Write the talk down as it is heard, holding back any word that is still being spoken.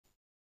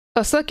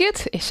A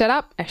circuit is set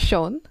up as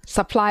shown,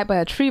 supplied by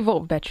a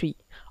 3-volt battery.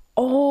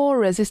 All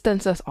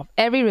resistances of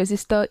every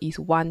resistor is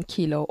 1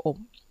 kilo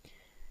ohm.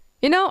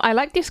 You know, I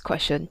like this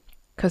question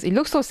because it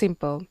looks so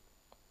simple,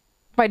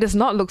 but it does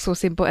not look so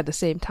simple at the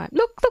same time.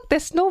 Look,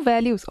 there's no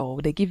values.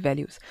 Oh, they give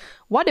values.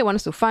 What they want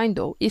us to find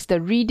though is the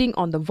reading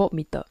on the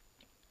voltmeter.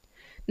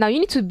 Now you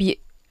need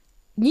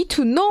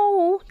to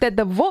know that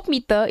the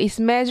voltmeter is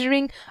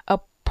measuring a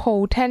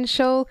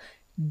potential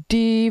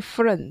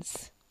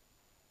difference.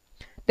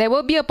 There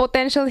will be a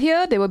potential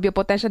here, there will be a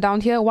potential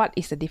down here. What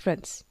is the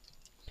difference?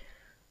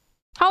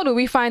 How do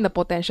we find the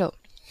potential?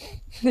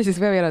 This is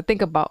where we have to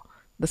think about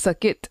the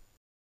circuit.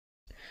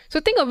 So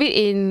think of it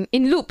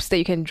in loops that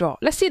you can draw.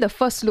 Let's see the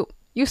first loop.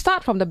 You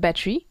start from the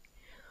battery.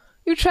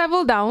 You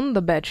travel down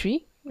the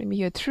battery. Maybe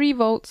here 3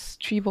 volts,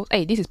 3 volts.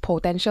 Hey, this is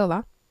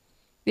potential.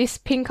 This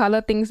pink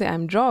color things that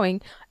I'm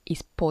drawing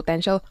is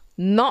potential,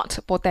 not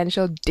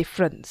potential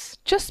difference.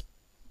 Just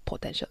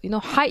potential. You know,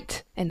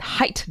 height and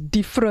height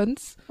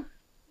difference.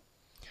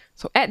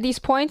 So at these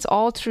points,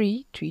 all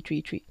 3.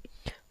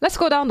 Let's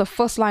go down the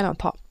first line on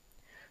top.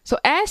 So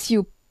as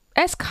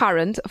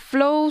current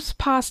flows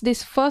past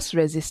this first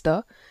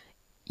resistor,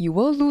 you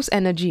will lose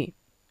energy.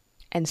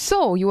 And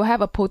so you will have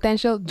a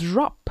potential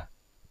drop.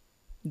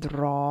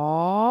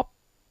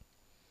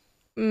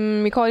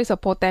 We call this a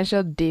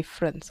potential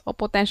difference or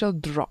potential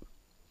drop.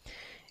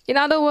 In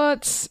other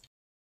words,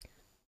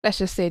 let's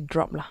just say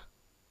drop lah.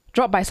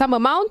 Drop by some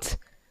amount.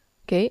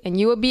 Okay, and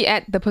you will be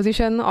at the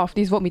position of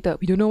this voltmeter.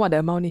 We don't know what the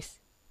amount is.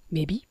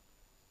 Maybe?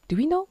 Do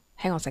we know?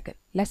 Hang on a second.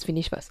 Let's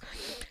finish first.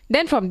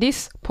 Then from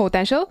this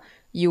potential,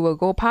 you will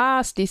go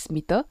past this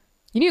meter.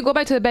 You need to go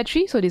back to the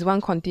battery. So this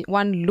one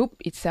loop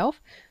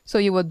itself. So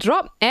you will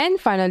drop and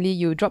finally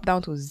you drop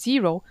down to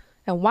 0.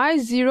 And why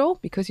 0?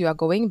 Because you are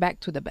going back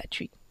to the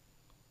battery.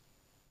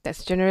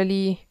 That's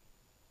generally,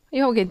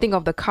 you can think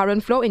of the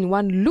current flow in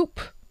one loop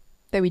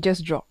that we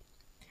just draw.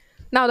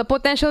 Now the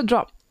potential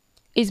drop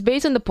is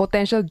based on the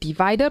potential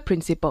divider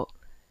principle.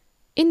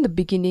 In the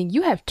beginning,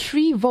 you have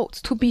 3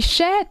 volts to be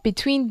shared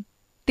between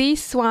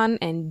this one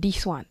and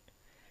this one.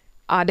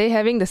 Are they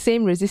having the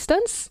same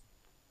resistance?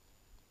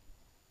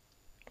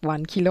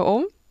 1 kilo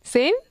ohm,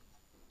 same?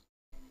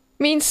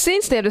 Means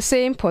since they have the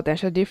same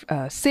potential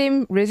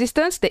same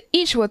resistance, they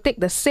each will take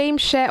the same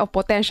share of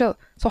potential.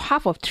 So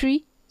half of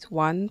 3 is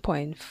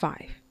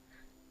 1.5.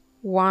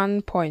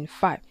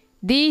 1.5.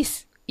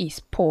 This is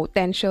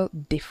potential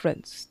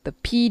difference. The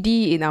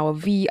PD in our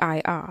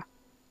VIR.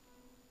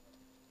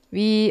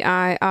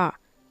 VIR.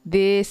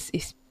 This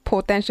is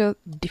potential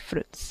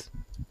difference.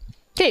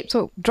 Okay,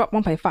 so drop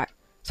 1.5.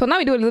 So now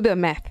we do a little bit of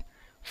math.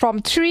 From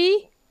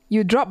 3,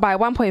 you drop by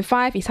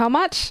 1.5 is how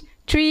much?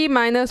 3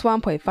 minus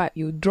 1.5.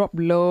 You drop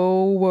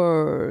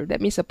lower. That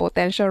means the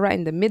potential right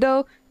in the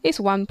middle is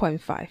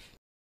 1.5.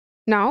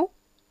 Now,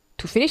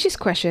 to finish this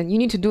question, you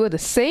need to do the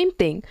same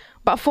thing,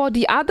 but for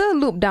the other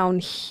loop down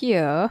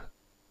here,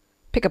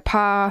 pick a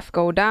path,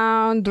 go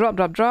down, drop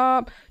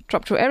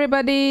through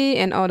everybody,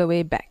 and all the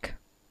way back.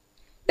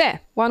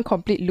 There, one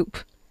complete loop.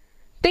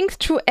 Think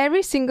through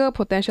every single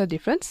potential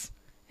difference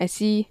and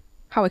see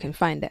how we can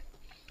find that.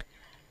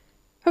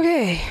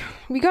 Okay,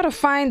 we got to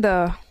find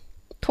the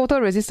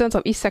total resistance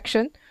of each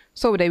section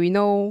so that we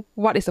know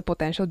what is the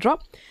potential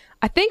drop.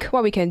 I think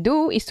what we can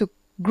do is to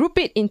group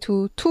it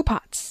into 2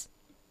 parts.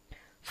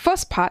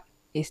 First part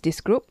is this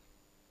group.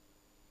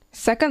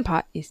 Second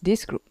part is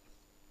this group.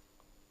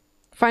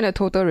 Find the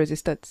total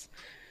resistance.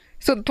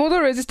 So the total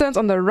resistance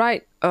on the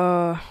right,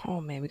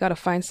 oh man, we gotta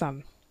find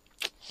some.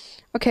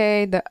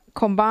 Okay, the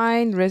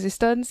combined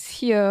resistance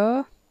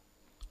here,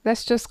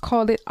 let's just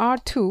call it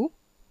R2.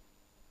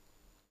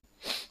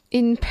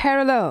 In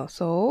parallel,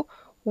 so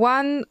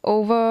 1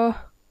 over,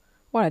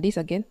 what are these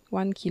again?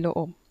 1 kilo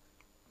ohm.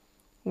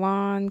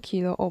 1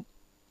 kilo ohm.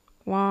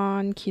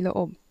 1 kilo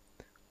ohm.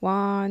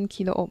 1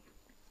 kilo ohm.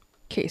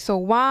 Okay, so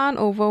 1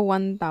 over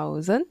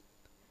 1000.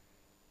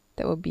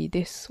 That will be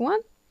this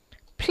one.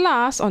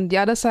 Plus, on the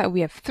other side,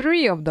 we have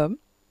 3 of them.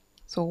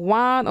 So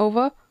 1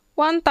 over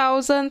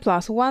 1000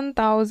 plus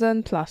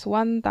 1000 plus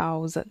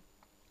 1000.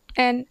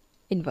 And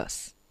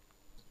inverse.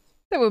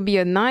 That will be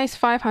a nice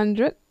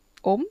 500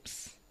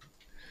 ohms.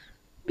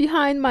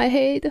 Behind my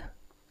head.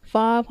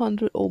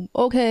 500 ohm.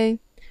 Okay.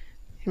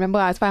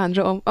 Remember, it's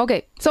 500 ohm.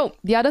 Okay, so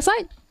the other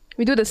side,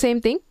 we do the same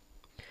thing.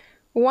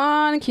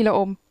 1 kilo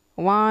ohm.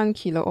 1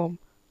 kilo ohm.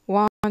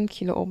 1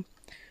 kilo ohm.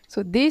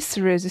 So this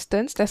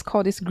resistance, let's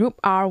call this group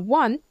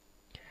R1,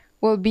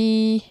 will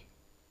be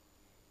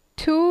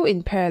 2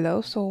 in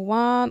parallel. So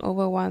 1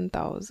 over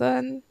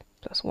 1000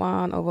 plus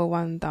 1 over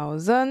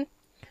 1000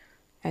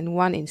 and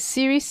 1 in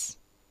series.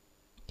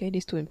 Okay,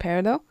 these 2 in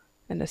parallel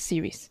and the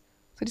series.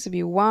 So this will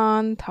be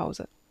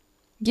 1000,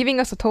 giving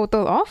us a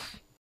total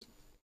of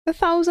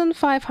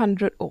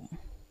 1500 ohm.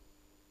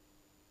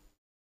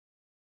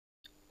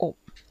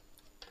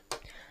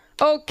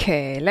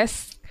 Okay,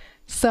 let's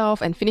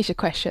solve and finish the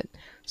question.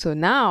 So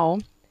now,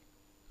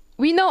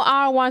 we know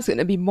R1 is going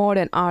to be more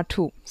than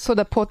R2. So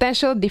the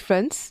potential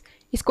difference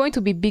is going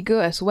to be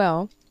bigger as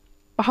well.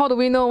 But how do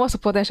we know what's the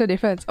potential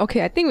difference?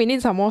 Okay, I think we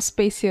need some more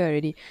space here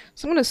already.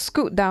 So I'm going to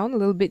scoot down a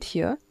little bit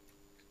here.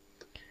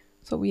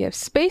 So we have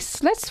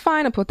space. Let's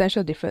find a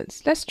potential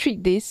difference. Let's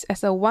treat this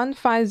as a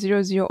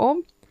 1500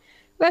 ohm.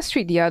 Let's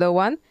treat the other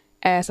one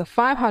as a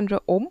 500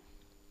 ohm.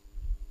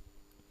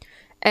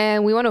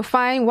 And we want to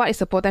find what is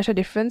the potential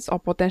difference or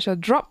potential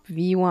drop,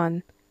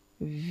 V1,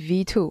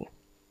 V2.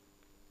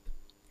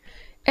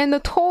 And the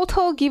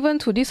total given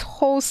to this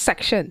whole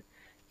section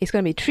is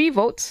going to be 3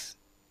 volts.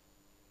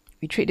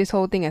 We treat this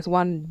whole thing as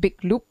one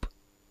big loop.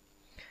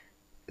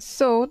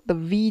 So the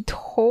V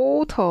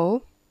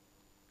total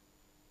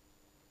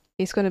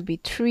is going to be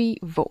 3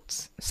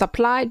 volts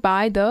supplied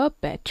by the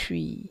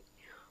battery.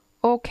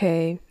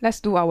 Okay, let's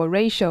do our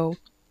ratio.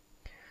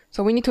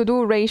 So we need to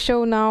do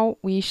ratio now.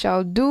 We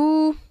shall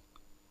do,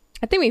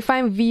 I think we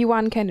find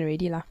V1 can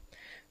already lah.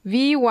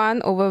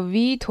 V1 over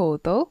V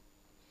total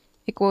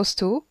equals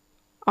to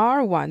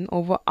R1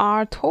 over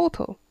R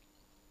total.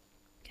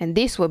 And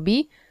this will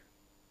be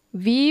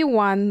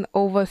V1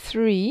 over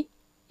 3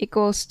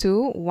 equals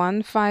to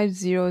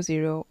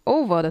 1500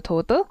 over the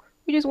total,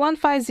 which is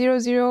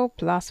 1500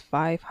 plus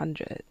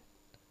 500.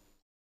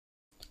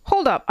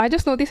 Hold up, I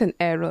just noticed an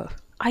error.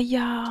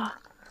 Ayah,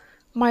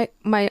 my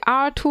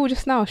R2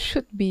 just now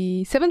should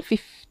be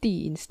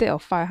 750 instead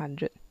of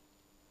 500.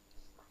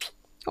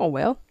 Oh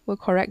well, we'll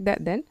correct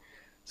that then.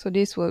 So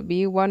this will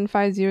be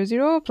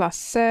 1500 plus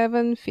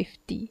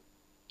 750.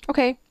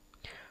 Okay,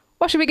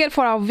 what should we get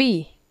for our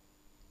V?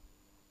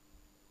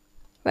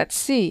 Let's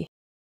see.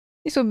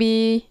 This will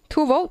be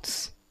 2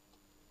 volts.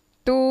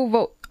 2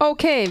 volts.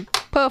 Okay,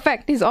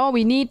 perfect. This is all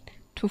we need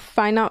to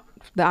find out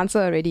the answer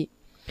already.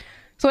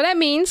 So that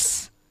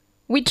means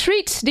we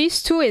treat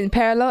these two in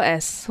parallel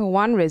as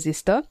one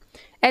resistor.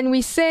 And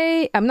we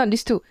say, not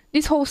these two,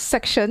 this whole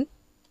section,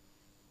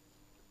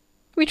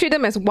 we treat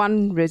them as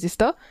one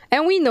resistor.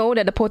 And we know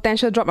that the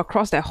potential drop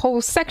across that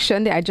whole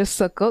section that I just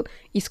circled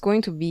is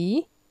going to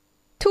be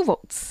 2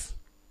 volts.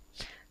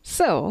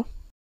 So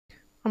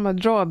I'm going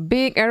to draw a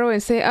big arrow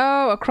and say,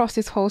 oh, across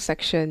this whole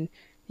section,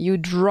 you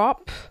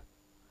drop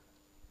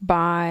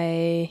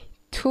by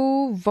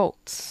 2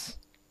 volts.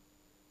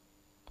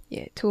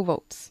 Yeah, 2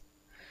 volts.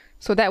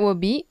 So that will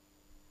be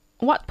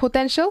what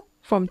potential?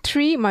 From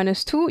 3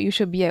 minus 2, you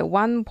should be at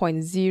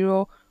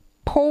 1.0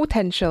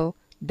 potential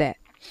there.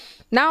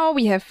 Now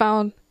we have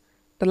found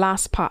the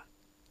last part.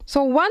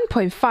 So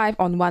 1.5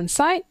 on one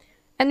side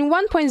and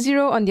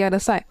 1.0 on the other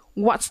side.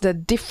 What's the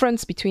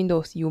difference between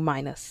those? You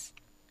minus.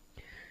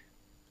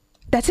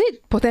 That's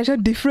it. Potential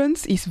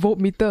difference is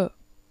voltmeter.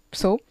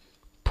 So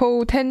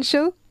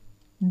potential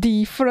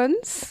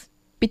difference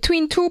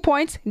between 2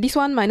 points, this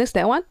one minus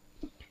that one.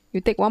 You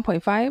take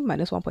 1.5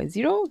 minus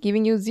 1.0,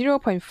 giving you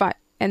 0.5.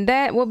 And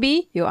that will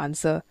be your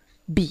answer,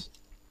 B.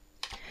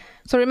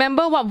 So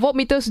remember what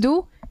voltmeters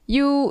do?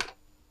 You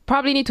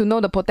probably need to know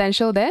the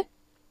potential there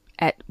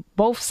at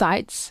both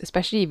sides,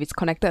 especially if it's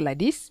connected like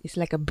this. It's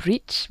like a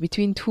bridge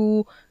between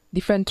two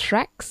different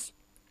tracks.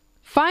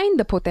 Find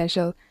the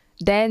potential,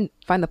 then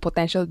find the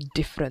potential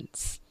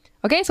difference.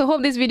 Okay, so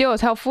hope this video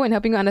was helpful in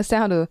helping you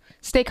understand how to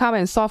stay calm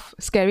and solve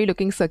scary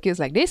looking circuits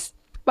like this.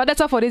 But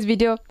that's all for this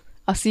video.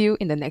 I'll see you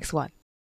in the next one.